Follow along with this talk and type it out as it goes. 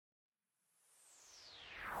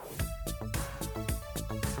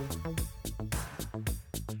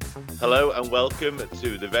Hello and welcome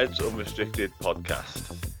to the Reds Unrestricted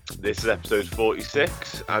podcast. This is episode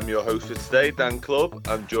 46. I'm your host for today, Dan Clubb.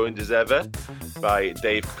 I'm joined as ever by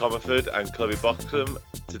Dave Comerford and Chloe Boxham.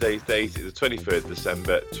 Today's date is the 23rd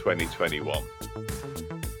December 2021.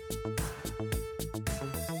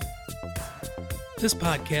 This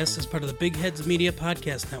podcast is part of the Big Heads Media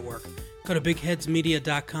Podcast Network. Go to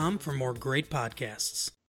bigheadsmedia.com for more great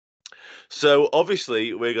podcasts. So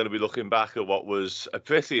obviously we're going to be looking back at what was a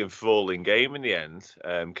pretty enthralling game in the end.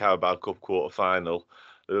 Carabao Cup quarter-final.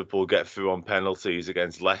 Liverpool get through on penalties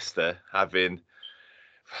against Leicester, having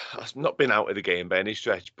not been out of the game by any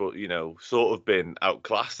stretch, but, you know, sort of been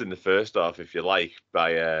outclassed in the first half, if you like,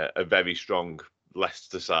 by a very strong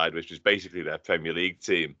Leicester side, which was basically their Premier League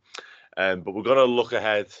team. But we're going to look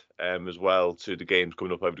ahead as well to the games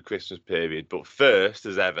coming up over the Christmas period. But first,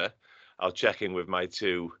 as ever, I'll check in with my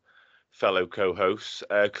two fellow co-hosts.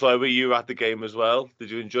 Chloe, you were at the game as well. Did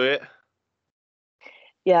you enjoy it?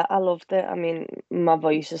 Yeah, I loved it. I mean, my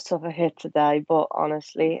voice is took a hit today, but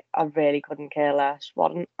honestly, I really couldn't care less.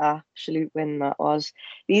 What an absolute win that was.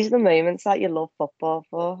 These are the moments that you love football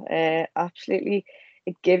for. Absolutely,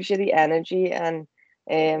 it gives you the energy, and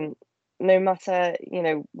no matter, you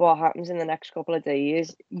know, what happens in the next couple of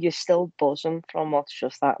days, you're still buzzing from what's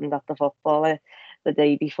just happened at the football the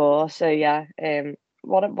day before. So yeah,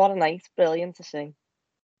 what a night. Brilliant to see.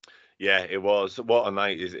 Yeah, it was. What a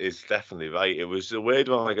night is definitely right. It was a weird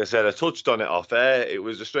one. Like I said, I touched on it off air. It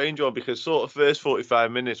was a strange one because sort of first 45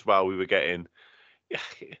 minutes while we were getting, yeah,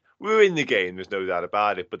 we were in the game, there's no doubt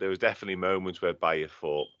about it, but there was definitely moments whereby you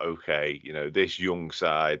thought, okay, you know, this young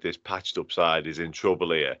side, this patched up side is in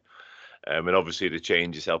trouble here. And obviously the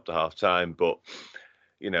changes helped at half time, but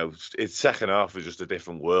you know, its second half was just a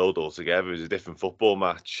different world altogether. It was a different football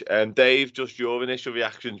match. Dave, just your initial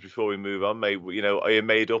reactions before we move on, mate. You know, are you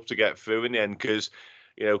made up to get through in the end? Because,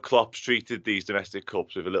 you know, Klopp's treated these domestic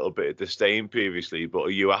cups with a little bit of disdain previously, but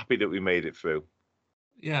are you happy that we made it through?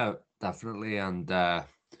 Yeah, definitely. And,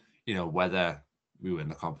 you know, whether we win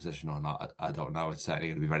the competition or not, I don't know. It's certainly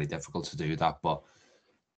going to be very difficult to do that. But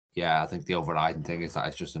yeah, I think the overriding thing is that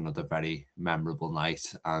it's just another very memorable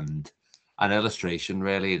night and an illustration,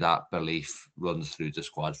 really, that belief runs through the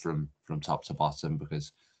squad from top to bottom,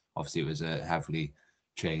 because obviously it was a heavily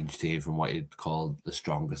changed team from what you'd call the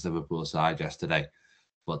strongest Liverpool side yesterday.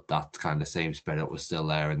 But that kind of same spirit was still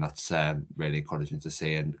there, and that's really encouraging to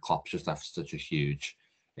see. And Klopp's just left such a huge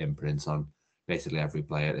imprint on basically every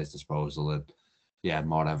player at his disposal. And yeah,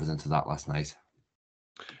 more evidence of that last night.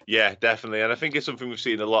 Yeah, definitely. And I think it's something we've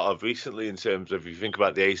seen a lot of recently in terms of, if you think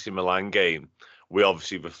about the AC Milan game, we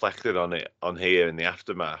obviously reflected on it on here in the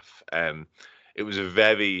aftermath. It was a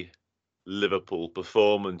very Liverpool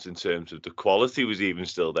performance in terms of the quality was even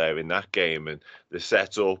still there in that game, and the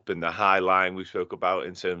setup and the high line we spoke about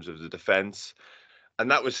in terms of the defence.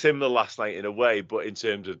 And that was similar last night in a way, but in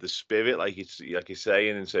terms of the spirit, like you're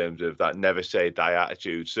saying, in terms of that never say die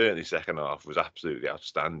attitude, certainly second half was absolutely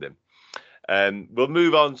outstanding. We'll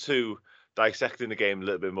move on to dissecting the game in a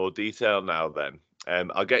little bit more detail now then.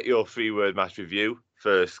 I'll get your 3-word match review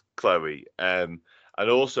first, Chloe. And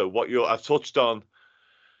also I've touched on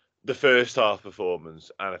the first half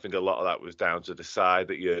performance, and I think a lot of that was down to the side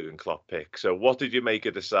that Jurgen Klopp picked. So what did you make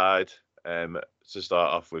of the side to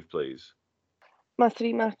start off with, please? My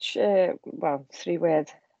 3-word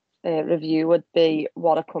review would be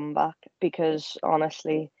what a comeback, because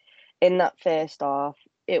honestly, in that first half,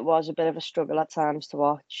 it was a bit of a struggle at times to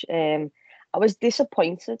watch. I was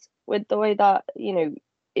disappointed with the way that, you know,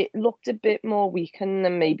 it looked a bit more weakened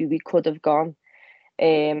than maybe we could have gone.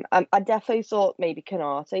 I definitely thought maybe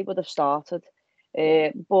Canate would have started,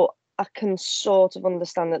 but I can sort of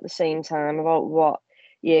understand at the same time about what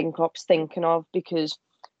Jurgen Klopp's thinking of, because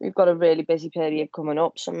we've got a really busy period coming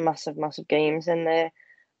up, some massive games in there.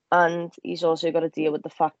 And he's also got to deal with the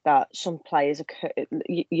fact that some players are,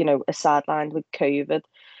 you know, are sidelined with COVID.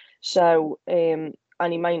 So, and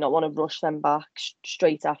he might not want to rush them back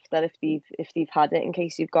straight after if they've had it, in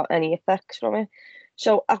case you've got any effects from it.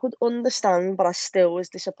 So I could understand, but I still was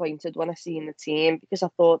disappointed when I seen the team, because I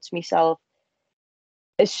thought to myself,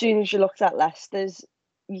 as soon as you looked at Leicester's,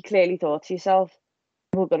 you clearly thought to yourself,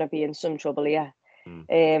 we're going to be in some trouble here.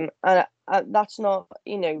 And that's not,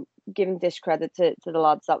 you know, giving discredit to the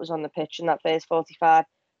lads that was on the pitch in that first 45,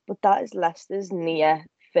 but that is Leicester's near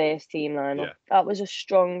first team lineup. Yeah. That was a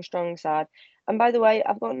strong side. And by the way,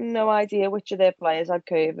 I've got no idea which of their players had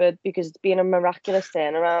COVID, because it's been a miraculous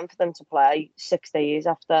turnaround for them to play 6 days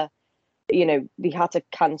after, you know, they had to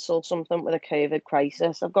cancel something with a COVID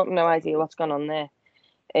crisis. I've got no idea what's gone on there.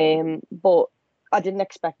 But I didn't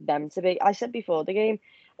expect them to be. I said before the game,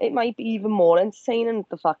 it might be even more entertaining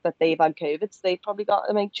the fact that they've had COVID. So they've probably got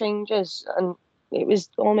to make changes, and it was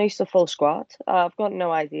almost a full squad. I've got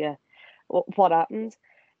no idea what happened.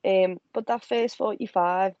 But that first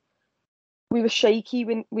 45, we were shaky,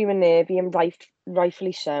 we were nervy, and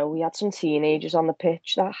rightfully so. We had some teenagers on the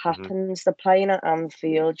pitch. That happens. They're playing at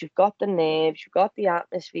Anfield. You've got the nerves, you've got the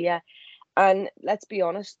atmosphere. And let's be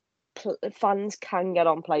honest, fans can get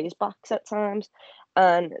on players' backs at times.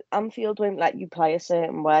 And Anfield won't let you play a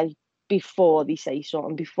certain way before they say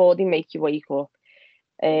something, before they make you wake up.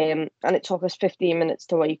 And it took us 15 minutes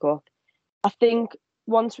to wake up. I think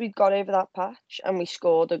once we got over that patch and we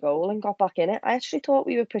scored a goal and got back in it, I actually thought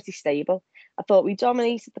we were pretty stable. I thought we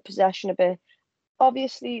dominated the possession a bit.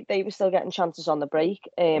 Obviously, they were still getting chances on the break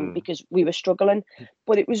because we were struggling,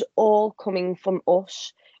 but it was all coming from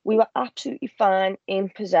us. We were absolutely fine in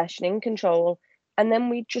possession, in control, and then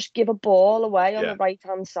we'd just give a ball away on the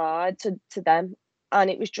right-hand side to them, and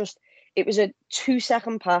it was a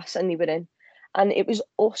 2-second pass and they were in. And it was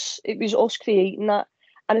us creating that.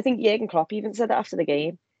 And I think Jurgen Klopp even said that after the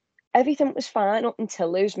game. Everything was fine up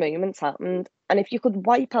until those moments happened. And if you could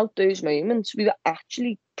wipe out those moments, we were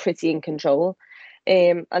actually pretty in control.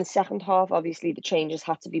 And second half, obviously, the changes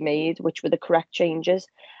had to be made, which were the correct changes.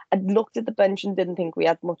 I looked at the bench and didn't think we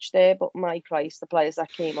had much there, but my Christ, the players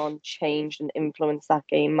that came on changed and influenced that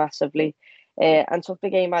game massively, and took the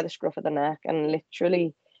game by the scruff of the neck and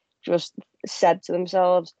literally just said to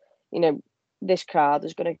themselves, this crowd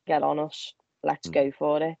is going to get on us. Let's go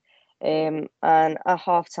for it. And at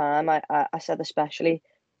half time, I said especially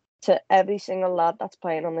to every single lad that's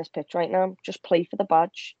playing on this pitch right now, just play for the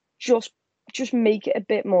badge. Just make it a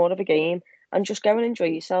bit more of a game and just go and enjoy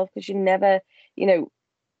yourself, because you never,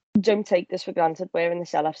 don't take this for granted wearing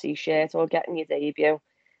this LFC shirt or getting your debut,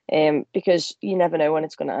 because you never know when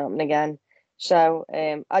it's going to happen again. So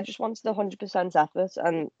I just wanted 100% effort,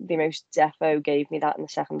 and the most defo gave me that in the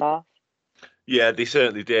second half. Yeah, they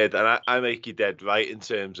certainly did. And I make you dead right in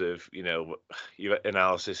terms of, your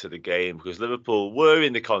analysis of the game, because Liverpool were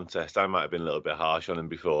in the contest. I might have been a little bit harsh on them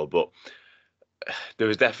before, but there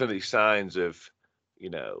was definitely signs of,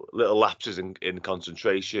 little lapses in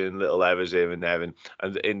concentration, little errors here and there.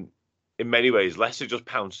 And in many ways, Leicester just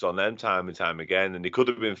pounced on them time and time again. And they could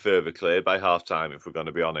have been further cleared by half-time, if we're going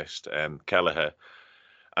to be honest. Kelleher.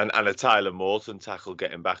 And a Tyler Morton tackle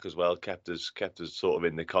getting back as well kept us sort of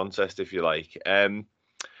in the contest, if you like.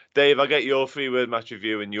 Dave, I'll get your 3-word match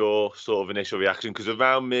review and your sort of initial reaction, because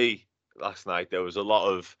around me last night there was a lot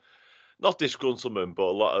of, not disgruntlement, but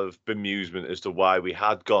a lot of bemusement as to why we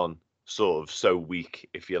had gone sort of so weak,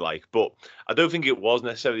 if you like. But I don't think it was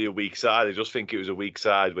necessarily a weak side. I just think it was a weak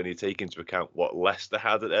side when you take into account what Leicester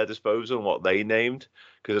had at their disposal and what they named,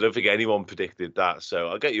 because I don't think anyone predicted that. So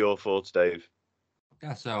I'll get your thoughts, Dave.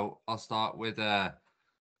 Yeah, so I'll start with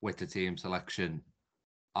the team selection.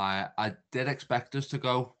 I did expect us to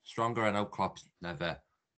go stronger. I know Klopp's never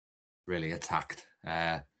really attacked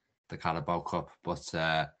the Carabao Cup, but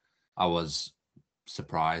I was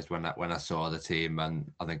surprised when I saw the team,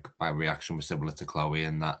 and I think my reaction was similar to Chloe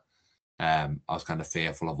in that I was kind of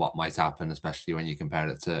fearful of what might happen, especially when you compare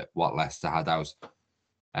it to what Leicester had out.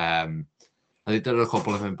 I think there are a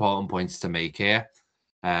couple of important points to make here.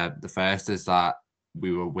 The first is that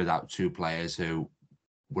we were without two players who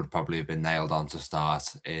would probably have been nailed on to start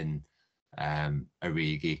in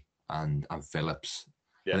Origi and Phillips.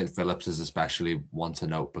 Yeah. I think Phillips is especially one to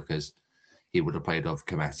note because he would have played over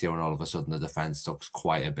Cometio, and all of a sudden the defence looks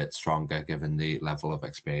quite a bit stronger given the level of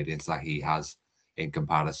experience that he has in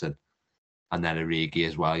comparison. And then Origi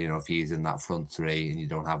as well, if he's in that front three and you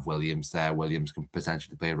don't have Williams there, Williams can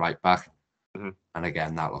potentially play right back. Mm-hmm. And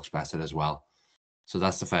again, that looks better as well. So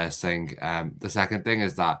that's the first thing. The second thing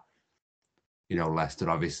is that, Leicester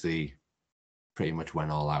obviously pretty much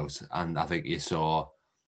went all out. And I think you saw,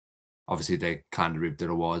 obviously they kind of reaped the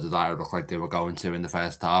rewards of that. It looked like they were going to in the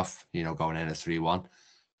first half, going in at 3-1.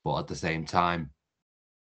 But at the same time,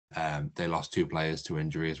 they lost two players to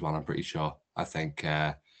injury as well, I'm pretty sure. I think,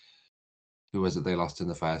 who was it they lost in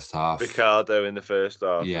the first half? Ricardo in the first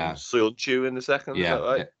half. Yeah. And Sulchu in the second, is that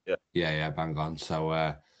right? Yeah, bang on.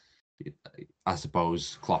 So, I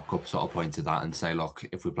suppose Klopp could sort of point to that and say, look,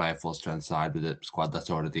 if we play a full strength side with a squad that's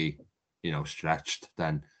already, stretched,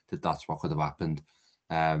 then that's what could have happened.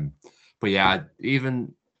 But yeah,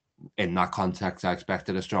 even in that context, I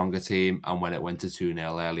expected a stronger team. And when it went to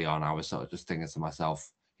 2-0 early on, I was sort of just thinking to myself,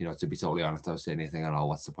 to be totally honest, I was saying anything at all,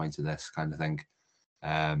 what's the point of this kind of thing?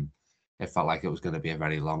 It felt like it was going to be a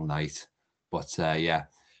very long night. But yeah,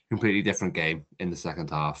 completely different game in the second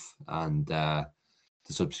half. And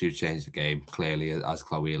the substitute changed the game, clearly, as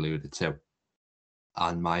Chloe alluded to.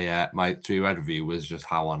 And my 3-word review was just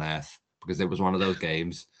how on earth, because it was one of those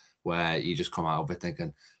games where you just come out of it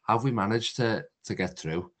thinking, how have we managed to get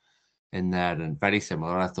through in there? And very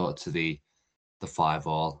similar, I thought, to the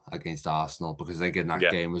 5-all against Arsenal, because I think in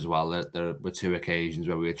that game as well, there were 2 occasions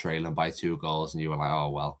where we were trailing by 2 goals, and you were like, oh,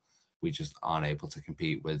 well, we just aren't able to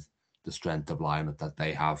compete with the strength of lineup that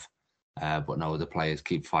they have. But no, the players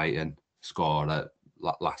keep fighting, score at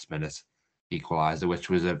last minute equaliser, which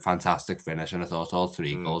was a fantastic finish, and I thought all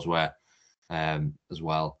 3 goals were as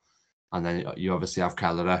well. And then you obviously have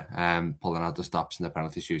Kelleher pulling out the stops in the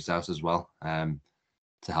penalty shootout as well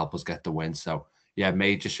to help us get the win. So yeah,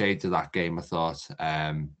 major shade to that game, I thought,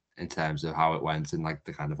 in terms of how it went and like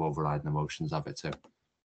the kind of overriding emotions of it too.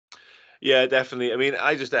 Yeah, definitely. I mean,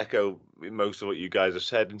 I just echo most of what you guys have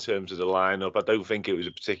said in terms of the lineup. I don't think it was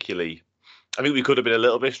a particularly. I think we could have been a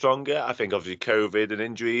little bit stronger. I think obviously COVID and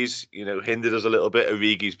injuries, hindered us a little bit.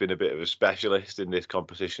 Origi's been a bit of a specialist in this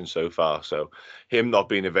competition so far, so him not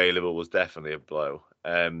being available was definitely a blow.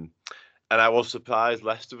 And I was surprised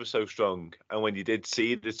Leicester was so strong. And when you did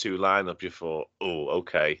see the 2 lineup, you thought, "Oh,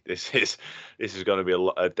 okay, this is going to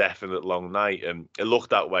be a definite long night." And it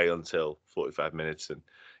looked that way until 45 minutes. And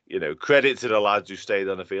credit to the lads who stayed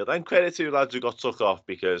on the field, and credit to the lads who got took off,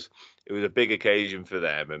 because it was a big occasion for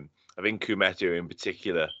them. And I think Kumeta in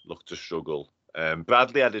particular looked to struggle.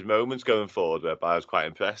 Bradley had his moments going forward whereby I was quite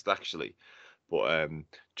impressed, actually. But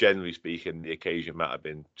generally speaking, the occasion might have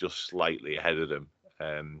been just slightly ahead of them.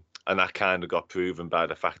 And that kind of got proven by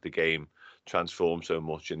the fact the game transformed so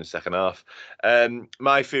much in the second half.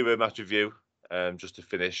 My favourite match review, just to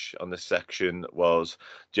finish on this section, was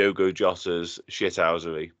Diogo Jota's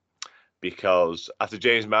shithousery. Because after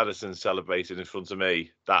James Maddison celebrated in front of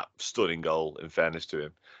me, that stunning goal, in fairness to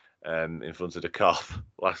him, in front of the cop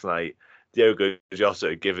last night, Diogo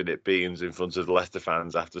Jota giving it beans in front of the Leicester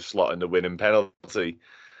fans after slotting the winning penalty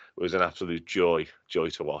was an absolute joy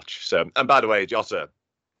to watch. So, and by the way, Jota,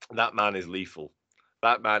 that man is lethal.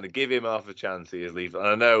 That man, to give him half a chance, he is lethal. And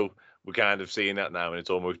I know we're kind of seeing that now, and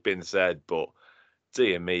it's almost been said, but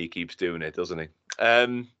dear me, he keeps doing it, doesn't he?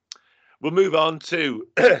 We'll move on to,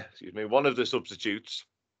 excuse me, one of the substitutes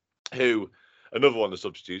another one of the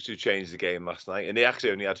substitutes who changed the game last night, and he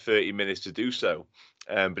actually only had 30 minutes to do so.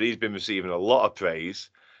 But he's been receiving a lot of praise.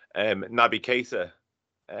 Naby Keita,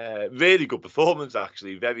 really good performance,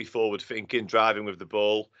 actually. Very forward thinking, driving with the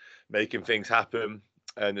ball, making things happen.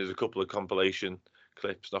 And there's a couple of compilation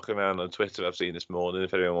clips knocking around on Twitter I've seen this morning,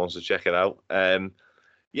 if anyone wants to check it out.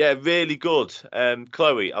 Yeah, really good.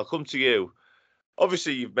 Chloe, I'll come to you.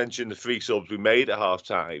 Obviously, you've mentioned the 3 subs we made at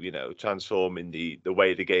half-time, transforming the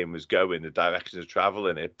way the game was going, the direction of travel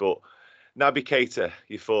in it. But Naby Keita,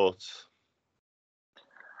 your thoughts?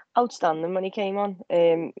 Outstanding when he came on.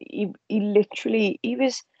 He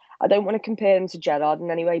was, I don't want to compare him to Gerrard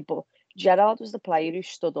in any way, but Gerrard was the player who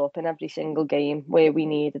stood up in every single game where we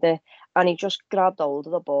needed it. And he just grabbed hold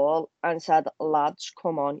of the ball and said, lads,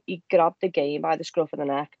 come on. He grabbed the game by the scruff of the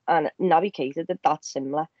neck. And Naby Keita did that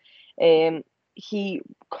similar. He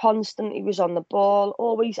constantly was on the ball,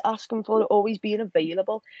 always asking for it, always being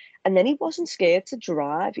available. And then he wasn't scared to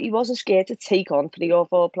drive. He wasn't scared to take on 3 or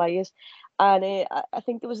 4 players. And I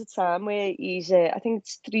think there was a time where he's, I think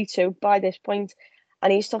it's 3-2 by this point,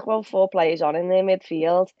 and he's took about 4 players on in their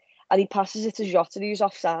midfield, and he passes it to Jota, who's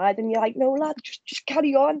offside, and you're like, no, lad, just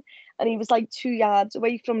carry on. And he was like 2 yards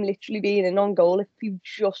away from literally being in on goal if he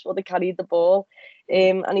just would have carried the ball.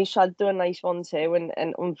 And he's tried to do a nice one too,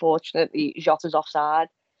 and unfortunately, Jota's offside.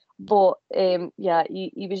 But yeah,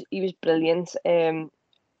 he was brilliant.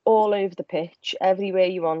 All over the pitch, everywhere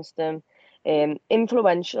you wanted them.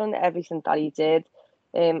 Influential in everything that he did.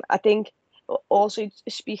 I think also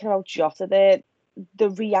speaking about Jota there,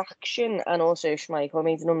 the reaction, and also Schmeichel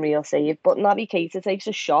made an unreal save, but Naby Keita takes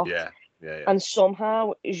a shot and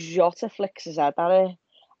somehow Jota flicks his head at it.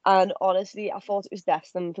 And honestly, I thought it was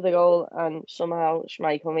destined for the goal, and somehow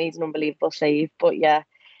Schmeichel made an unbelievable save. But yeah,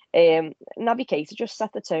 Naby Keita just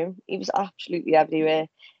set the tone. He was absolutely everywhere.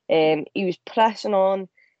 He was pressing on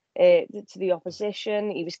to the opposition.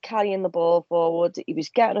 He was carrying the ball forward. He was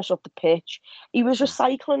getting us up the pitch. He was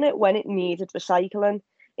recycling it when it needed recycling.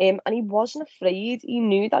 And he wasn't afraid. He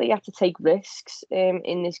knew that he had to take risks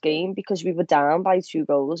in this game because we were down by 2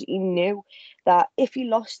 goals. He knew that if he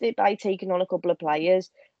lost it by taking on a couple of players,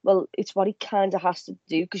 well, it's what he kind of has to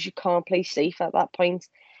do because you can't play safe at that point.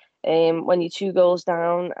 When you're 2 goals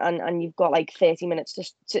down and you've got like 30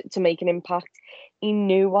 minutes to make an impact, he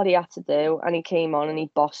knew what he had to do, and he came on and he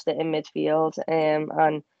bossed it in midfield.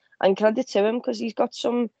 And credit to him because he's got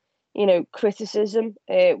some, criticism,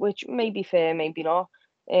 which may be fair, maybe not,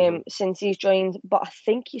 since he's joined. But I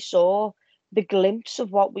think you saw the glimpse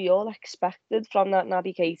of what we all expected from that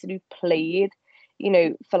Naby Keita who played,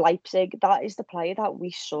 for Leipzig. That is the player that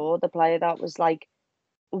we saw, the player that was like,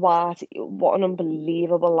 what an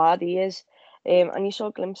unbelievable lad he is. And you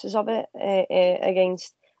saw glimpses of it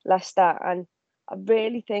against Leicester. And I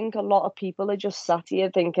really think a lot of people are just sat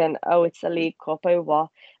here thinking, oh, it's the League Cup, oh what.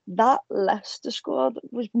 That Leicester squad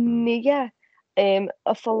was near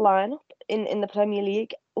a full lineup in the Premier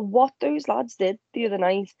League. What those lads did the other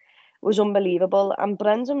night was unbelievable. And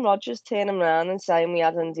Brendan Rodgers turning around and saying we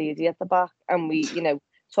had Ndidi at the back and we,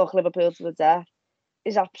 took Liverpool to the death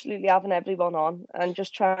is absolutely having everyone on and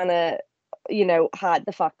just trying to, hide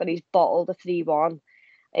the fact that he's bottled a 3-1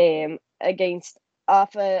 against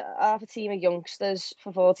half a team of youngsters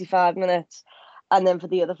for 45 minutes. And then for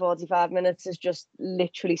the other 45 minutes has just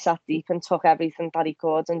literally sat deep and took everything that he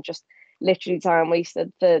could and just literally time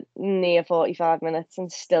wasted for near 45 minutes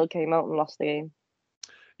and still came out and lost the game.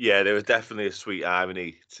 Yeah, there was definitely a sweet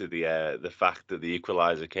irony to the fact that the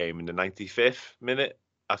equaliser came in the 95th minute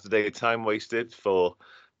after they had time wasted for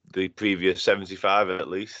the previous 75 at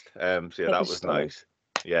least. So yeah, that was nice.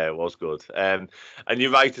 Yeah, it was good. And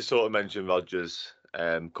you're right to sort of mention Rodgers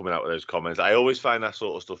coming out with those comments. I always find that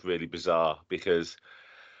sort of stuff really bizarre because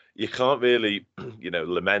you can't really,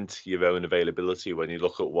 lament your own availability when you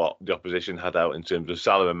look at what the opposition had out in terms of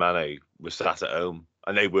Salah and Mane was sat at home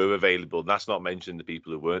and they were available. And that's not mentioning the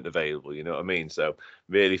people who weren't available. You know what I mean? So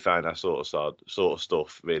really find that sort of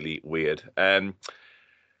stuff really weird.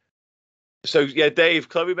 So yeah, Dave,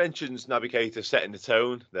 Chloe mentions Naby Keita setting the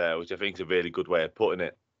tone there, which I think is a really good way of putting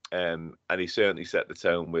it. And he certainly set the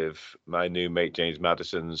tone with my new mate James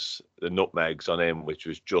Maddison's the nutmegs on him, which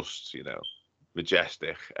was just,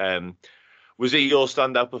 majestic. Was he your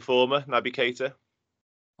standout performer, Naby Keita?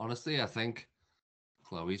 Honestly, I think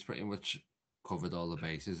Chloe's pretty much covered all the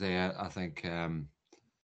bases there. I think,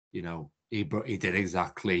 he did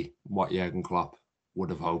exactly what Jurgen Klopp would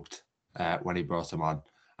have hoped when he brought him on.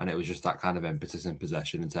 And it was just that kind of impetus in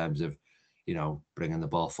possession in terms of, bringing the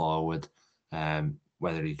ball forward,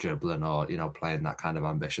 whether he's dribbling or, playing that kind of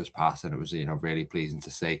ambitious pass. And it was, really pleasing to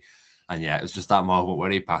see. And yeah, it was just that moment where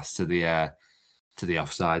he passed to the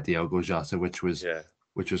offside, Diogo Jota, which was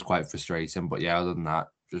quite frustrating. But yeah, other than that,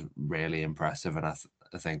 just really impressive. And I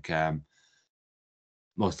think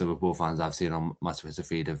most Liverpool fans I've seen on my Twitter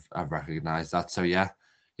feed have recognised that. So yeah,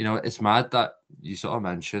 it's mad that you sort of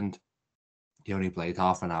mentioned he only played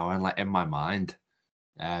half an hour, and like in my mind,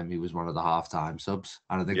 he was one of the half-time subs,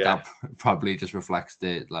 and I think that probably just reflects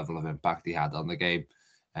the level of impact he had on the game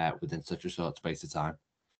within such a short space of time.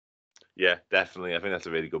 Yeah, definitely. I think that's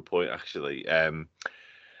a really good point, actually.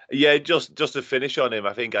 Yeah, just to finish on him,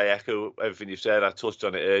 I think I echo everything you said. I touched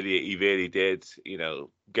on it earlier. He really did,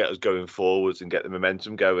 get us going forwards and get the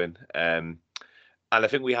momentum going. And I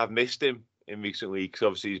think we have missed him in recent weeks.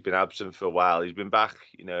 Obviously, he's been absent for a while. He's been back,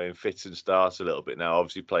 in fits and starts a little bit now.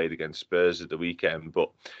 Obviously, played against Spurs at the weekend, but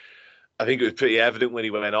I think it was pretty evident when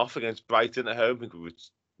he went off against Brighton at home. I think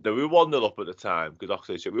we were 1-0 up at the time because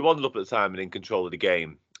Oxlade said we were 1-0 up at the time and in control of the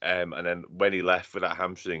game. And then when he left for that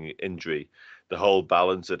hamstring injury, the whole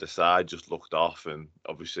balance of the side just looked off. And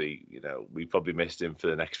obviously, we probably missed him for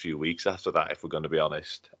the next few weeks after that, if we're going to be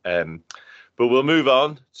honest. But we'll move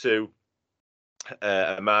on to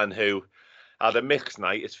a man who had a mixed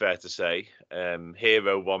night, it's fair to say.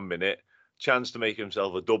 Hero 1 minute, chance to make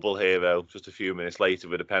himself a double hero just a few minutes later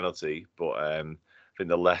with a penalty. But I think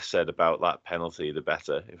the less said about that penalty, the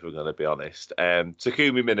better, if we're going to be honest.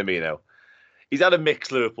 Takumi Minamino, he's had a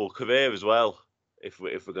mixed Liverpool career as well, if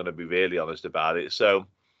we're going to be really honest about it. So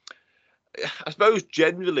I suppose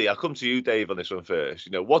generally, I'll come to you, Dave, on this one first.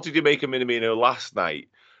 What did you make of Minamino last night?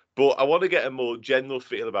 But I want to get a more general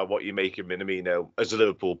feel about what you make of Minamino as a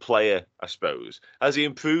Liverpool player, I suppose. Has he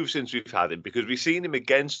improved since we've had him? Because we've seen him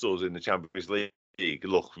against us in the Champions League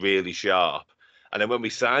look really sharp. And then when we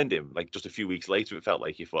signed him, like just a few weeks later, it felt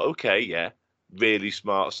like you thought, okay, yeah, really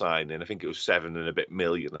smart signing. I think it was 7 and a bit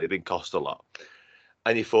million. It didn't cost a lot.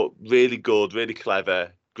 And you thought, really good, really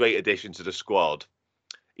clever, great addition to the squad.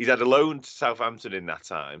 He's had a loan to Southampton in that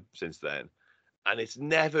time since then. And it's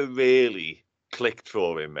never really clicked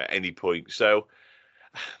for him at any point. So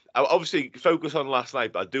I obviously focus on last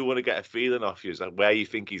night, but I do want to get a feeling off you, like where you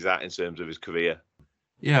think he's at in terms of his career.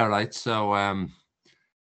 Yeah, right. So I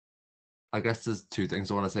guess there's two things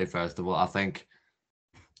I want to say. First of all, I think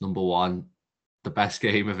number one, the best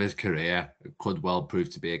game of his career could well prove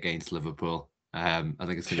to be against Liverpool. I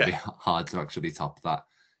think it's going to be hard to actually top that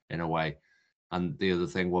in a way. And the other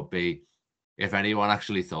thing would be, if anyone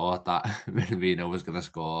actually thought that Minamino was going to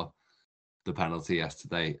score the penalty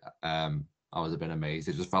yesterday, I was a bit amazed.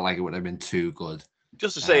 It just felt like it would have been too good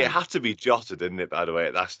Just to say, it had to be Jota, didn't it? By the way,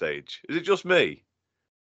 at that stage, is it just me?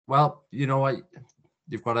 Well, you know what,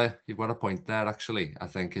 you've got a point there. Actually, I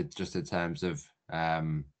think it's just in terms of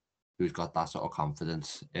who's got that sort of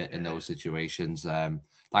confidence in those situations.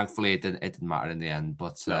 Thankfully, it didn't matter in the end.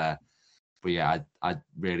 But No. but yeah, I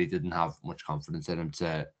really didn't have much confidence in him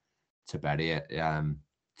to bury it.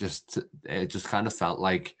 It just kind of felt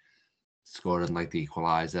like scoring like the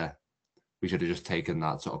equaliser. We should have just taken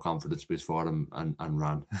that sort of confidence boost for him and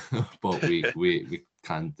ran. But we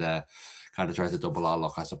kind of tried to double our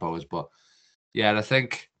luck, I suppose. But yeah,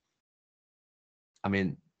 I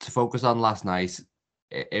mean, to focus on last night,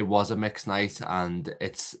 it was a mixed night, and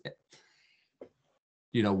it's,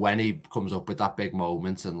 when he comes up with that big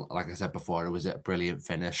moment, and like I said before, it was a brilliant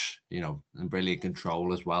finish, and brilliant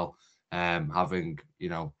control as well. Having,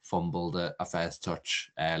 fumbled a first touch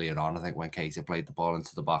earlier on, I think when Casey played the ball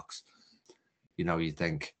into the box, you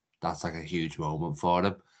think that's like a huge moment for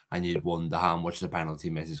him, and you'd wonder how much the penalty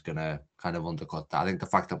miss is going to kind of undercut that. I think the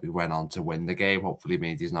fact that we went on to win the game hopefully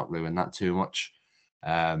means he's not ruined that too much.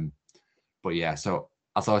 But yeah, so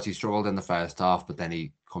I thought he struggled in the first half, but then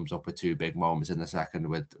he comes up with two big moments in the second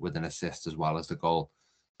with an assist as well as the goal.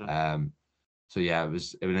 So yeah, it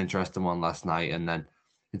was an interesting one last night. And then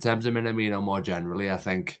in terms of Minamino more generally, I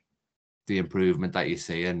think the improvement that you're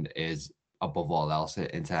seeing is above all else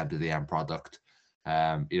in terms of the end product.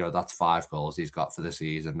 That's 5 goals he's got for the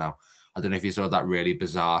season now. I don't know if you saw that really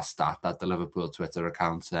bizarre stat that the Liverpool Twitter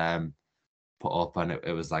account put up, and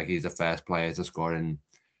it was like he's the first player to score in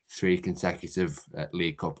 3 consecutive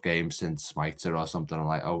League Cup games since Schmeichel or something. I'm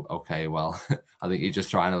like, oh, okay, well, I think you're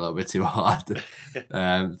just trying a little bit too hard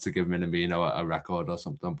to give Minamino a record or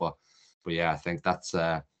something. But yeah, I think that's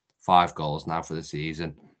 5 goals now for the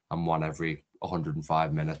season and 1 every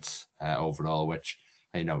 105 minutes overall, which,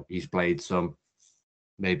 he's played some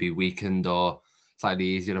maybe weakened or slightly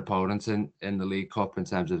easier opponents in the League Cup in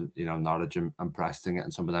terms of, Norwich and Preston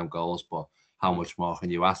getting some of them goals. But how much more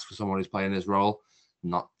can you ask for someone who's playing his role?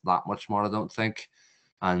 Not that much more, I don't think.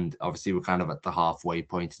 And obviously we're kind of at the halfway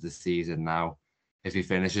point of the season now. If he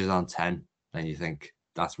finishes on 10, then you think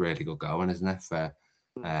that's really good going, isn't it, for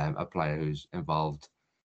a player who's involved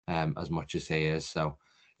as much as he is. So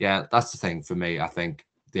yeah, that's the thing for me. I think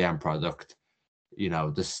the end product,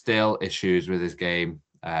 there's still issues with his game.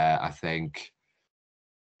 I think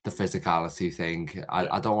the physicality thing,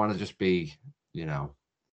 I don't want to just be, I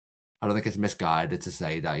don't think it's misguided to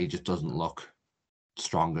say that he just doesn't look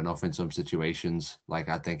strong enough in some situations. Like,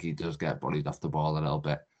 I think he does get bullied off the ball a little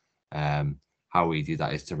bit. How easy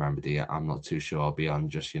that is to remedy, I'm not too sure, beyond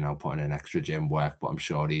just, putting in extra gym work, but I'm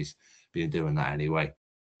sure he's been doing that anyway.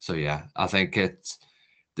 So yeah, I think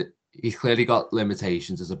he's clearly got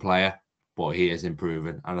limitations as a player, but he is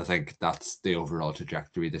improving. And I think that's the overall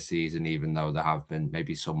trajectory this season, even though there have been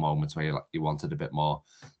maybe some moments where he wanted a bit more,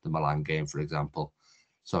 the Milan game, for example.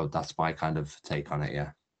 So that's my kind of take on it,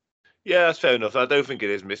 yeah. Yeah, that's fair enough. I don't think it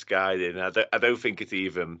is misguided. I don't think it's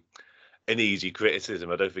even an easy criticism.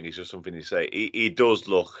 I don't think it's just something you say. He does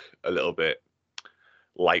look a little bit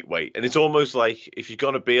lightweight. And it's almost like if you're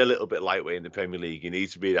going to be a little bit lightweight in the Premier League, you need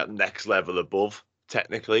to be that next level above,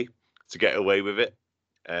 technically, to get away with it.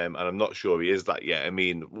 And I'm not sure he is that yet. I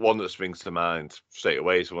mean, one that springs to mind straight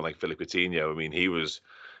away is someone like Philippe Coutinho. I mean, he was,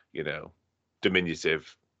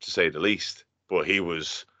 diminutive, to say the least. But he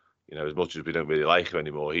was, as much as we don't really like him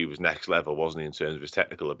anymore, he was next level, wasn't he, in terms of his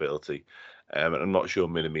technical ability. And I'm not sure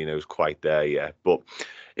Minamino's quite there yet. But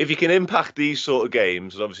if you can impact these sort of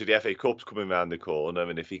games, and obviously the FA Cup's coming around the corner,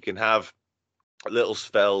 and if he can have little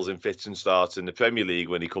spells in fits and starts in the Premier League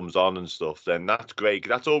when he comes on and stuff, then that's great.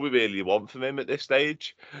 That's all we really want from him at this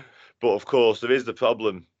stage. But of course, there is the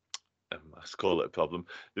problem. Let's call it a problem.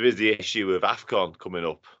 There is the issue of AFCON coming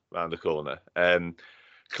up around the corner.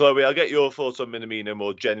 Chloe, I'll get your thoughts on Minamino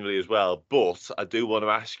more generally as well. But I do want to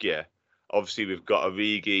ask you, obviously we've got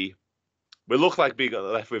Origi. We look like being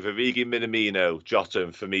left with Origi, Minamino, Jota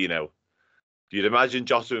and Firmino. You'd imagine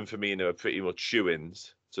Jota and Firmino are pretty much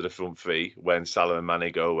shoo-ins to the front three when Salah and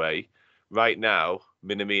Mane go away. Right now,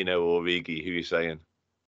 Minamino or Origi, who are you saying?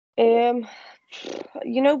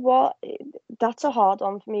 You know what? That's a hard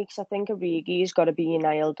one for me because I think Origi's got to be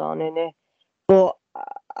nailed on in it. But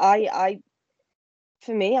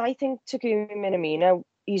for me, I think Takumi Minamino,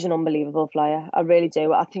 he's an unbelievable player. I really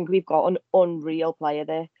do. I think we've got an unreal player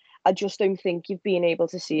there. I just don't think you've been able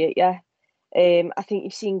to see it yet. I think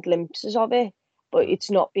you've seen glimpses of it, but it's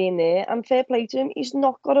not been there. And fair play to him, he's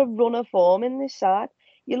not got a run of form in this side.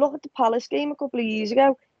 You look at the Palace game a couple of years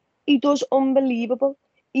ago, he does unbelievable.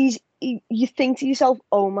 You think to yourself,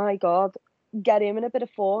 oh my God, get him in a bit of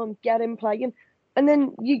form, get him playing. And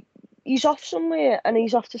then he's off somewhere and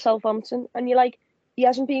he's off to Southampton, and you're like, he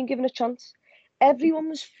hasn't been given a chance. Everyone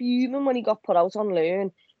was fuming when he got put out on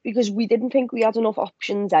loan because we didn't think we had enough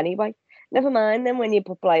options anyway. Never mind then when you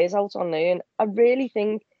put players out on loan. I really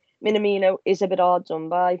think Minamino is a bit hard done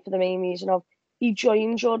by for the main reason of he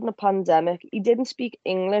joined during the pandemic. He didn't speak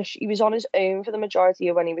English. He was on his own for the majority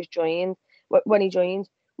of when he was joined. When he joined,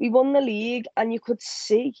 we won the league, and you could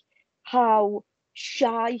see how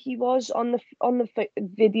shy he was on the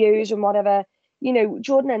videos and whatever. You know,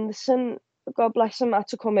 Jordan Henderson, God bless him, had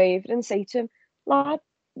to come over and say to him, lad,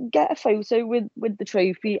 get a photo with the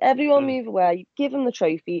trophy. Everyone move away, give him the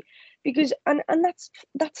trophy, because and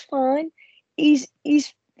that's fine. He's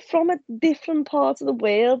from a different part of the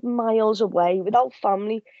world, miles away, without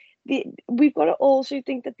family. We've got to also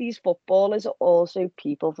think that these footballers are also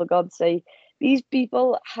people, for God's sake. These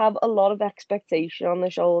people have a lot of expectation on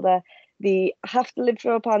their shoulder. They have to live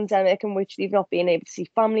through a pandemic in which they've not been able to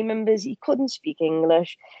see family members. He couldn't speak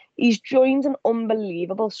English. He's joined an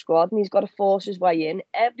unbelievable squad and he's got to force his way in.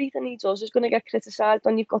 Everything he does is going to get criticised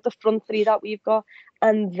when you've got the front three that we've got.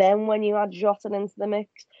 And then when you add Jota into the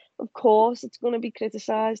mix, of course, it's going to be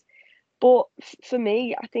criticised. But for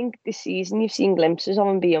me, I think this season you've seen glimpses of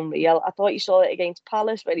him be unreal. I thought you saw it against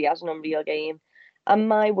Palace where he has an unreal game. And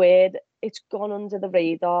my word, it's gone under the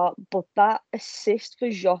radar. But that assist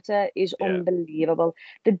for Jota is unbelievable.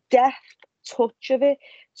 The deft touch of it.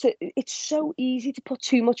 So it's so easy to put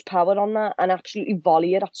too much power on that and absolutely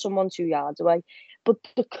volley it at someone 2 yards away. But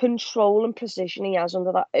the control and precision he has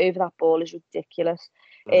over that ball is ridiculous.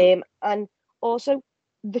 And also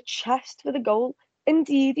the chest for the goal.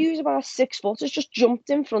 Indeed, who's about 6 foot, has just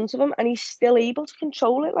jumped in front of him and he's still able to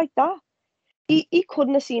control it like that. He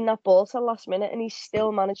couldn't have seen that ball till last minute and he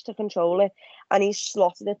still managed to control it and he's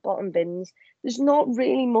slotted it bottom bins. There's not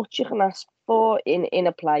really much you can ask for in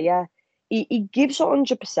a player. He gives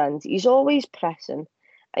 100%. He's always pressing.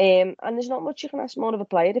 And there's not much you can ask more of a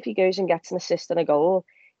player if he goes and gets an assist and a goal.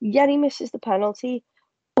 Yeah, he misses the penalty,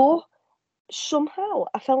 but somehow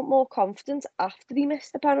I felt more confident after he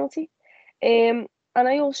missed the penalty. And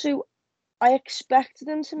I expected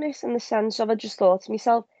him to miss in the sense of I just thought to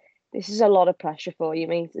myself, this is a lot of pressure for you,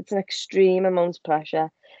 mate. It's an extreme amount of pressure.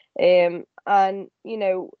 And, you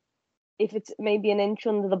know, if it's maybe an inch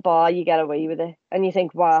under the bar, you get away with it. And you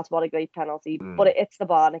think, wow, what a great penalty. But it hits the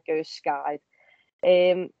bar and it goes skied.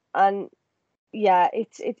 And yeah,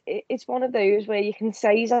 it's one of those where you can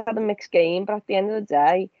say he's had a mixed game, but at the end of the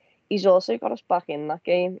day, he's also got us back in that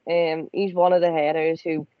game. He's one of the heroes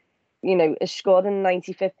who, you know, has scored in the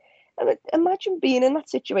 95th. And imagine being in that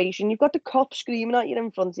situation. You've got the cop screaming at you in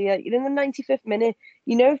front of you. You're in the 95th minute.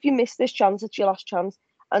 You know, if you miss this chance, it's your last chance.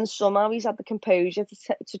 And somehow he's had the composure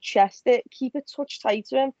to chest it, keep it touch tight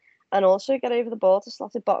to him, and also get over the ball to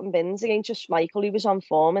slot it bottom bins against just Schmeichel, who was on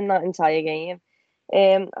form in that entire game.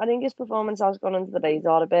 I think his performance has gone under the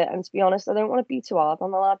radar a bit. And to be honest, I don't want to be too hard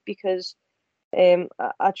on the lad because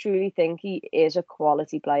I truly think he is a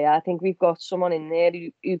quality player. I think we've got someone in there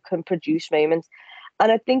who can produce moments.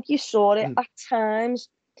 And I think you saw it at times.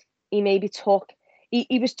 He maybe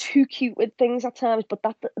he was too cute with things at times, but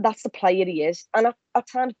that's the player he is. And at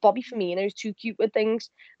times, Bobby Firmino is too cute with things,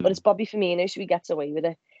 but it's Bobby Firmino, so he gets away with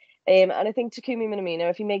it. And I think Takumi Minamino,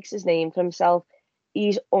 if he makes his name for himself,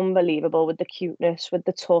 he's unbelievable with the cuteness, with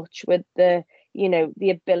the touch, with the, you know, the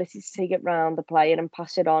ability to take it round the player and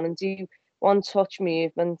pass it on and do one-touch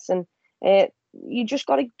movements. And you just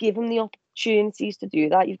got to give him the opportunities to do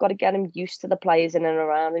that. You've got to get him used to the players in and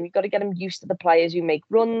around him. You've got to get him used to the players who make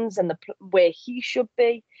runs and where he should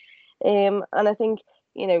be. And I think,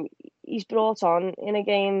 you know, he's brought on in a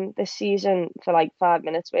game this season for like 5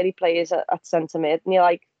 minutes where he plays at centre mid, and you're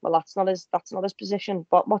like, well, that's not his position.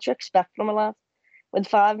 But what you expect from a lad? With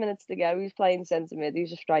 5 minutes to go, he's playing centre mid.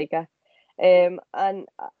 He's a striker. And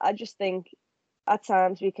I just think at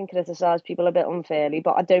times we can criticise people a bit unfairly,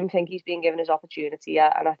 but I don't think he's been given his opportunity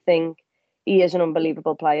yet. And I think he is an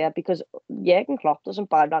unbelievable player because Jurgen Klopp doesn't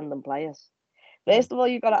buy random players. First of all,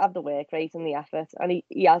 you've got to have the work rate and the effort, and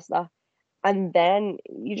he has that. And then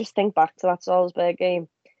you just think back to that Salzburg game,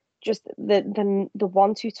 just the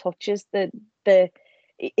 1-2 touches,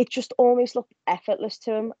 it just almost looked effortless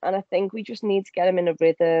to him. And I think we just need to get him in a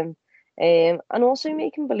rhythm, and also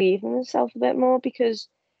make him believe in himself a bit more because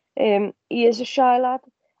he is a shy lad.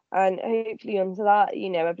 And hopefully under that, you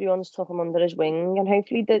know, everyone's took him under his wing, and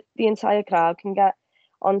hopefully the entire crowd can get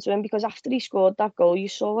onto him, because after he scored that goal, you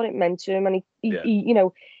saw what it meant to him, and he you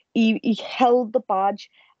know, he held the badge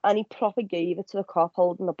and he proper gave it to the cop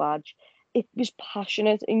holding the badge. It was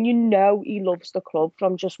passionate, and you know he loves the club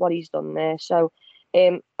from just what he's done there. So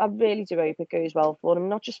I really do hope it goes well for him,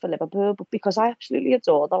 not just for Liverpool, but because I absolutely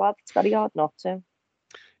adore the lad. It's very hard not to.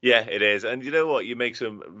 Yeah, it is. And you know what? You make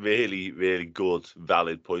some really, really good,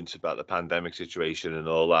 valid points about the pandemic situation and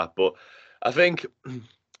all that. But I think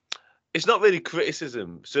it's not really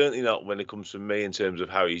criticism, certainly not when it comes from me in terms of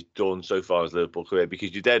how he's done so far as Liverpool career,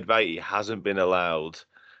 because you're dead right, he hasn't been allowed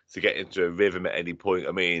to get into a rhythm at any point.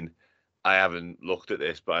 I mean, I haven't looked at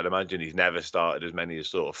this, but I'd imagine he's never started as many as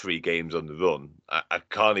sort of 3 games on the run. I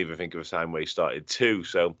can't even think of a time where he started 2.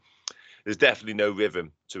 So there's definitely no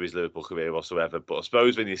rhythm to his Liverpool career whatsoever. But I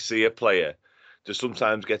suppose when you see a player that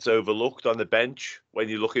sometimes gets overlooked on the bench when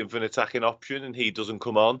you're looking for an attacking option and he doesn't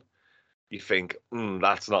come on, you think,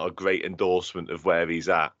 that's not a great endorsement of where he's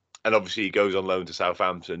at. And obviously he goes on loan to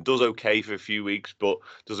Southampton, does okay for a few weeks, but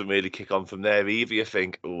doesn't really kick on from there either. You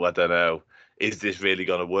think, I don't know, is this really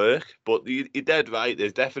going to work? But you're dead right.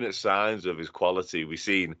 There's definite signs of his quality. We've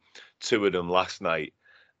seen 2 of them last night,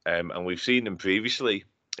 and we've seen them previously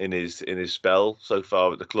in his spell so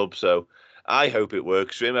far at the club. So I hope it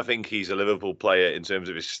works for him. I think he's a Liverpool player in terms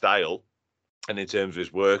of his style and in terms of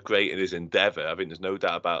his work rate and his endeavour. I think there's no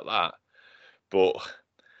doubt about that. But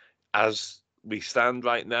as we stand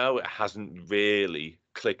right now, it hasn't really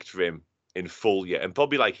clicked for him in full yet. And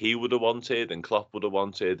probably like he would have wanted and Klopp would have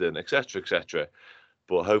wanted and etc., etc.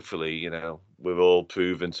 But hopefully, we're all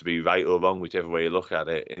proven to be right or wrong, whichever way you look at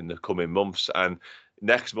it, in the coming months. And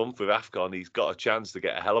next month with AFCON, he's got a chance to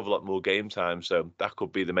get a hell of a lot more game time. So that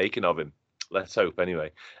could be the making of him. Let's hope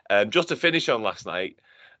anyway. Just to finish on last night,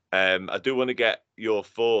 I do want to get your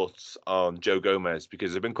thoughts on Joe Gomez,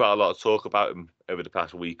 because there's been quite a lot of talk about him over the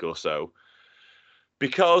past week or so.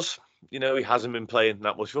 Because, he hasn't been playing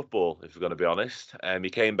that much football, if we're going to be honest. He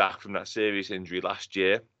came back from that serious injury last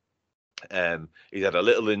year. He's had a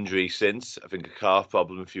little injury since, I think a calf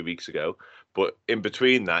problem a few weeks ago. But in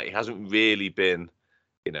between that, he hasn't really been,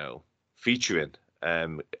 featuring,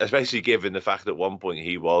 especially given the fact that at one point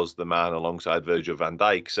he was the man alongside Virgil van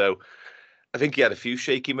Dijk. So I think he had a few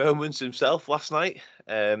shaky moments himself last night,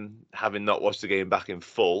 having not watched the game back in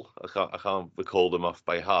full. I can't recall them off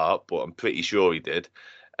by heart, but I'm pretty sure he did.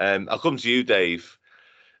 I'll come to you, Dave.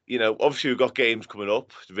 Obviously we've got games coming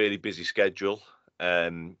up, it's a really busy schedule,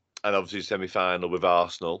 and obviously a semi-final with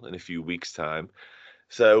Arsenal in a few weeks' time.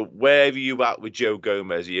 So where are you at with Joe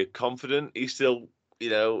Gomez? Are you confident he's still,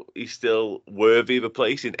 he's still worthy of a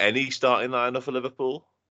place in any starting lineup for Liverpool?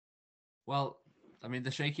 Well, I mean,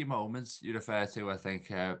 the shaky moments you refer to, I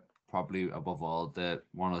think, probably above all, the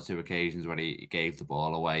 1 or 2 occasions where he gave the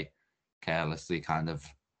ball away carelessly, kind of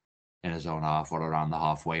in his own half or around the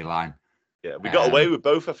halfway line. Yeah, we got away with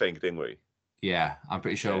both, I think, didn't we? Yeah, I'm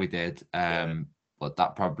pretty sure we did. But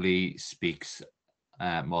that probably speaks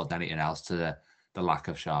more than anything else to the lack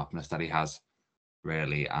of sharpness that he has,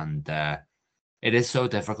 really. And it is so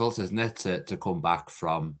difficult, isn't it, to come back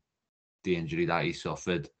from the injury that he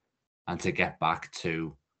suffered and to get back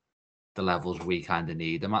to the levels we kind of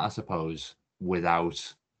need him at, I suppose,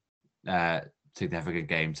 without significant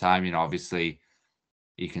game time. Obviously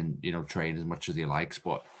he can, train as much as he likes,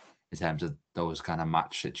 but in terms of those kind of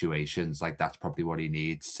match situations, like that's probably what he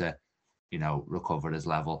needs to, recover his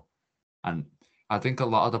level. And I think a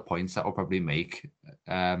lot of the points that we'll probably make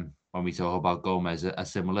when we talk about Gomez are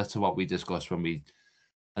similar to what we discussed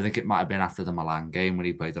I think it might have been after the Milan game when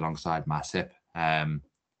he played alongside Masip.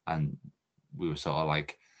 And we were sort of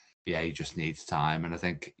like, yeah, he just needs time. And I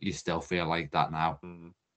think you still feel like that now.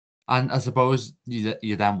 Mm. And I suppose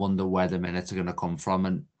you then wonder where the minutes are going to come from.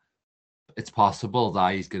 And it's possible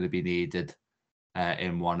that he's going to be needed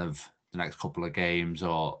in one of the next couple of games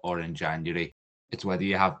or in January. It's whether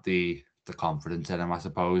you have the confidence in him, I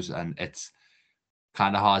suppose. And it's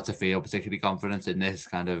kind of hard to feel particularly confident in this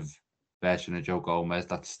kind of version of Joe Gomez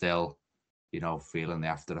that's still, feeling the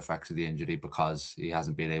after effects of the injury because he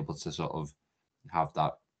hasn't been able to sort of have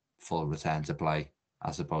that full return to play.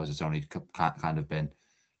 I suppose it's only kind of been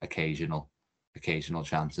occasional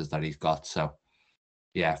chances that he's got. So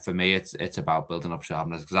yeah, for me, it's about building up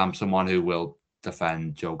sharpness, because I'm someone who will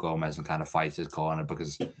defend Joe Gomez and kind of fight his corner,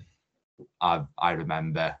 because I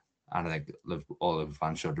remember, and I think all of the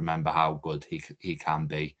fans should remember how good he can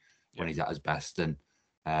be when he's at his best. And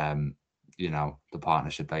the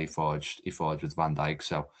partnership that he forged with Van Dijk.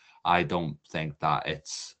 So I don't think that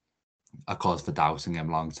it's a cause for doubting him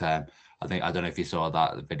long term. I don't know if you saw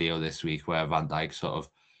that video this week where Van Dijk sort of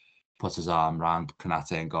puts his arm around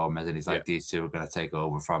Konate and Gomez, and he's like, these two are going to take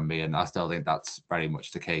over from me. And I still think that's very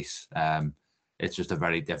much the case. It's just a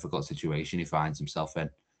very difficult situation he finds himself in,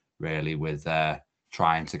 really, with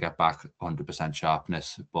trying to get back 100%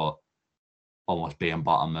 sharpness, but almost being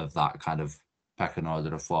bottom of that kind of pecking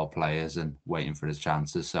order of 4 players and waiting for his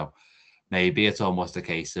chances. So maybe it's almost a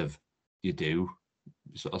case of you do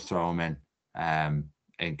sort of throw him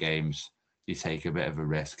in games. You take a bit of a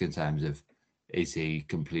risk in terms of, is he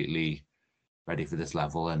completely ready for this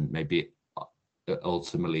level? And maybe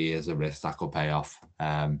ultimately is a risk that could pay off.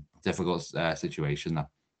 Difficult situation though.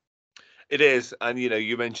 It is, and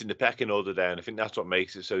you mentioned the pecking order down. I think that's what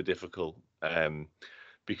makes it so difficult,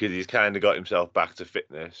 because he's kind of got himself back to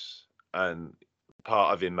fitness, and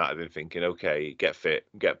part of him might have been thinking, okay, get fit,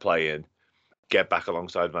 get playing, get back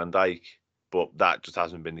alongside Van Dijk, but that just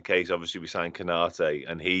hasn't been the case. Obviously, we signed Canate,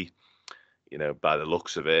 and he, by the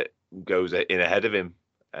looks of it, goes in ahead of him,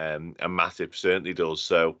 and Matip certainly does.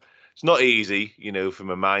 So it's not easy, from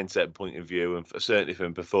a mindset point of view, and certainly from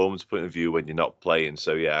a performance point of view when you're not playing.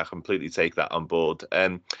 So yeah, I completely take that on board.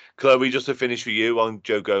 Chloe, just to finish for you on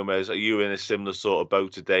Joe Gomez, are you in a similar sort of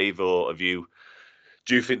boat to Dave, or do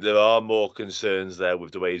you think there are more concerns there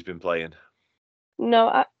with the way he's been playing? No,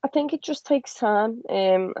 I think it just takes time,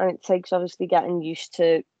 and it takes obviously getting used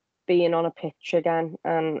to being on a pitch again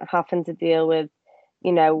and having to deal with,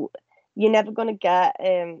 you're never going to get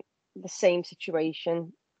the same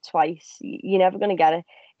situation twice. You're never going to get it.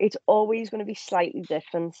 It's always going to be slightly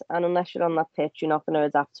different, and unless you're on that pitch, you're not going to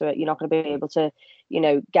adapt to it. You're not going to be able to,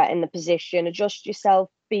 get in the position, adjust yourself,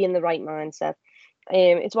 be in the right mindset.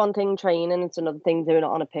 It's one thing training, it's another thing doing it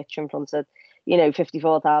on a pitch in front of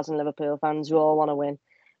 54,000 Liverpool fans who all want to win.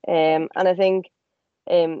 And I think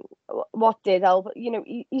what did help,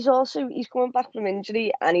 he's coming back from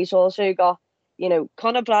injury, and he's also got,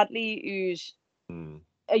 Conor Bradley, who's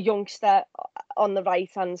a youngster on the right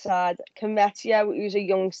hand side, Cometio, who's a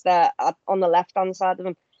youngster on the left hand side of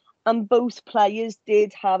him, and both players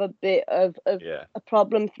did have a bit of a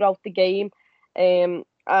problem throughout the game. And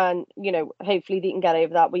hopefully they can get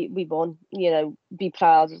over that. We won. Be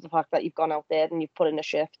proud of the fact that you've gone out there and you've put in a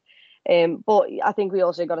shift. But I think we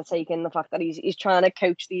also got to take in the fact that he's trying to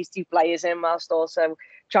coach these 2 players in whilst also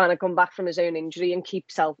trying to come back from his own injury and keep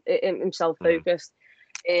himself focused.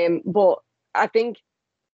 But I think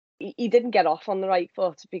he didn't get off on the right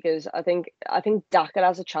foot, because I think Daka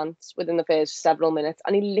has a chance within the first several minutes,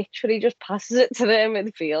 and he literally just passes it to the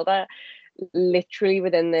midfielder, literally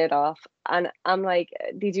within their half. And I'm like,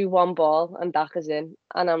 they do one ball and Daka's in,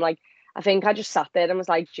 and I'm like, I think I just sat there and was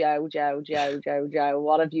like, Joe,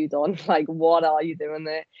 what have you done? Like, what are you doing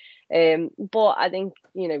there? But I think,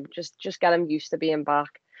 just get him used to being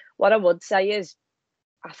back. What I would say is,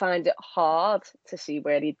 I find it hard to see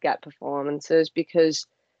where he'd get performances, because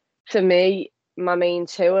for me, my main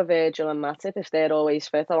 2 are Virgil and Matip. If they're always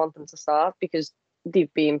fit, I want them to start, because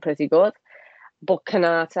they've been pretty good. But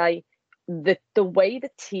Canate, the way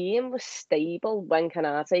the team was stable when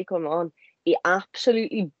Canate come on, he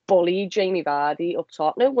absolutely bullied Jamie Vardy up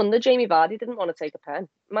top. No wonder Jamie Vardy didn't want to take a pen.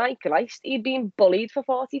 My Christ, he'd been bullied for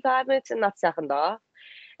 45 minutes in that second half.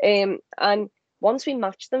 And once we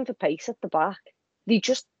matched them for pace at the back, they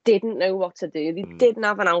just didn't know what to do. They didn't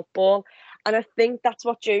have an out ball. And I think that's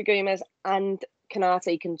what Joe Gomez and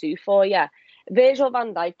Canate can do for you. Virgil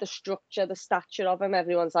van Dijk, the structure, the stature of him,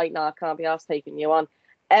 everyone's like, nah, I can't be arsed taking you on.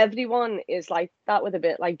 Everyone is like that with a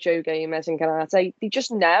bit like Joe Gomez and Canate. They just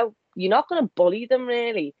know you're not going to bully them,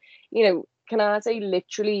 really. Canate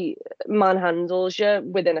literally manhandles you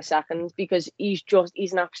within a second, because he's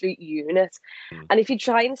an absolute unit. And if you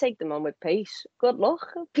try and take them on with pace, good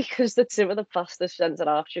luck, because the 2 of the fastest centre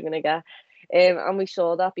halves you're going to get. And we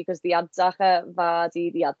saw that, because they had Xhaka,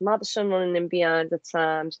 Vardy, they had Maddison running in behind at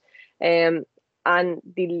times. And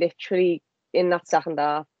they literally, in that second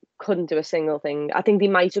half, couldn't do a single thing. I think they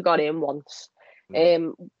might have got in once.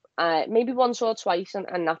 Maybe once or twice,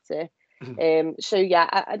 and that's it. So yeah,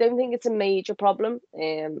 I don't think it's a major problem.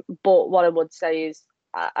 But what I would say is,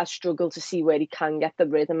 I struggle to see where he can get the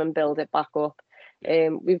rhythm and build it back up.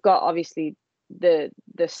 We've got obviously the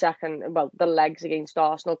legs against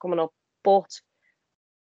Arsenal coming up, but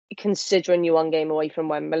considering you're one game away from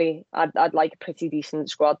Wembley, I'd like a pretty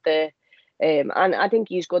decent squad there. And I think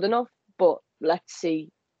he's good enough, but let's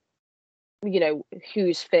see,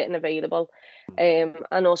 who's fit and available.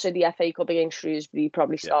 And also the FA Cup against Shrewsbury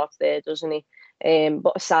probably starts there, doesn't he?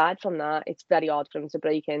 But aside from that, it's very hard for him to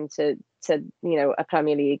break into a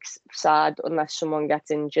Premier League side unless someone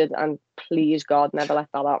gets injured, and please God, never let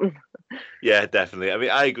that happen. Yeah, definitely. I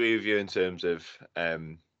mean, I agree with you in terms of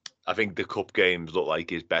I think the cup games look like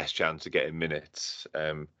his best chance of getting minutes.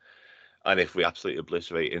 And if we absolutely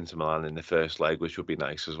obliterate Inter Milan in the first leg, which would be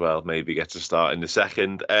nice as well, maybe get to start in the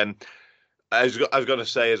second. I was going to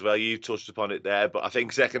say as well, you touched upon it there, but I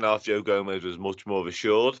think second half Joe Gomez was much more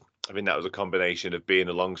assured. I think that was a combination of being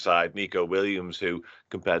alongside Nico Williams, who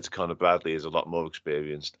compared to Conor Bradley is a lot more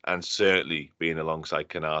experienced, and certainly being alongside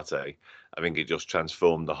Canate. I think it just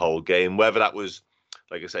transformed the whole game. Whether that was,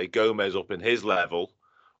 like I say, Gomez up in his level,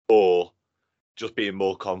 or just being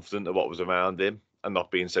more confident of what was around him and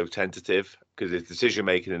not being so tentative, because his decision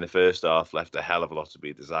making in the first half left a hell of a lot to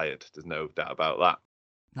be desired. There's no doubt about that.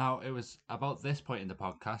 Now, it was about this point in the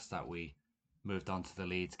podcast that we moved on to the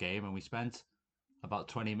Leeds game, and we spent about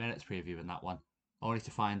 20 minutes previewing that one, only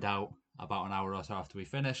to find out about an hour or so after we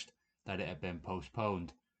finished that it had been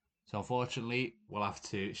postponed. So unfortunately, we'll have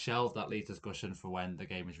to shelve that Leeds discussion for when the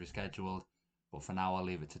game is rescheduled. But for now, I'll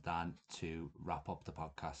leave it to Dan to wrap up the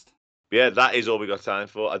podcast. Yeah, that is all we got time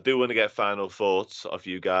for. I do want to get final thoughts of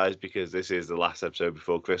you guys because this is the last episode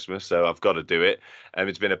before Christmas, so I've got to do it.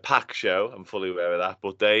 It's been a packed show. I'm fully aware of that.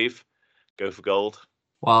 But Dave, go for gold.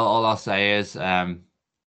 Well, all I'll say is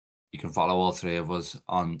you can follow all three of us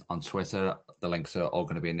on Twitter. The links are all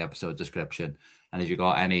going to be in the episode description. And if you've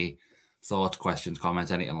got any thoughts, questions,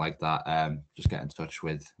 comments, anything like that, just get in touch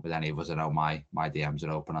with any of us. I know my DMs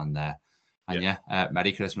are open on there. And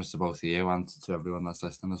Merry Christmas to both of you and to everyone that's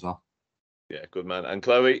listening as well. Yeah, good man. And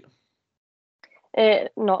Chloe?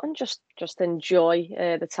 Nothing, just enjoy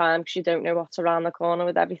the time, because you don't know what's around the corner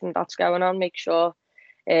with everything that's going on. Make sure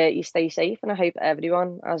you stay safe, and I hope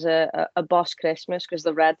everyone has a boss Christmas, because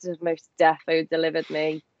the Reds have most defo delivered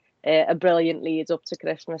me a brilliant lead up to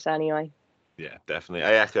Christmas anyway. Yeah, definitely.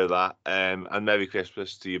 I echo that. And Merry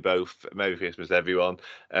Christmas to you both. Merry Christmas, everyone.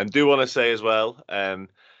 Do want to say as well,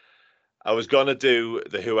 I was going to do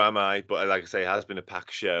the Who Am I, but like I say, it has been a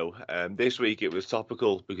packed show. This week it was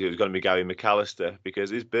topical because it was going to be Gary McAllister,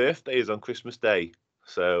 because his birthday is on Christmas Day.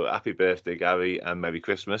 So happy birthday, Gary, and Merry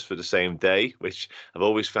Christmas for the same day, which I've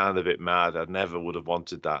always found a bit mad. I never would have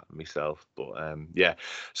wanted that myself. But yeah.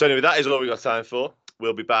 So anyway, that is all we got time for.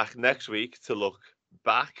 We'll be back next week to look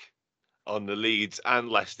back on the Leeds and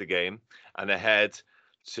Leicester game and ahead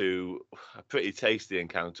to a pretty tasty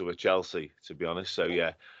encounter with Chelsea, to be honest. So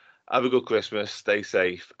yeah. Have a good Christmas, stay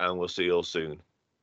safe, and we'll see you all soon.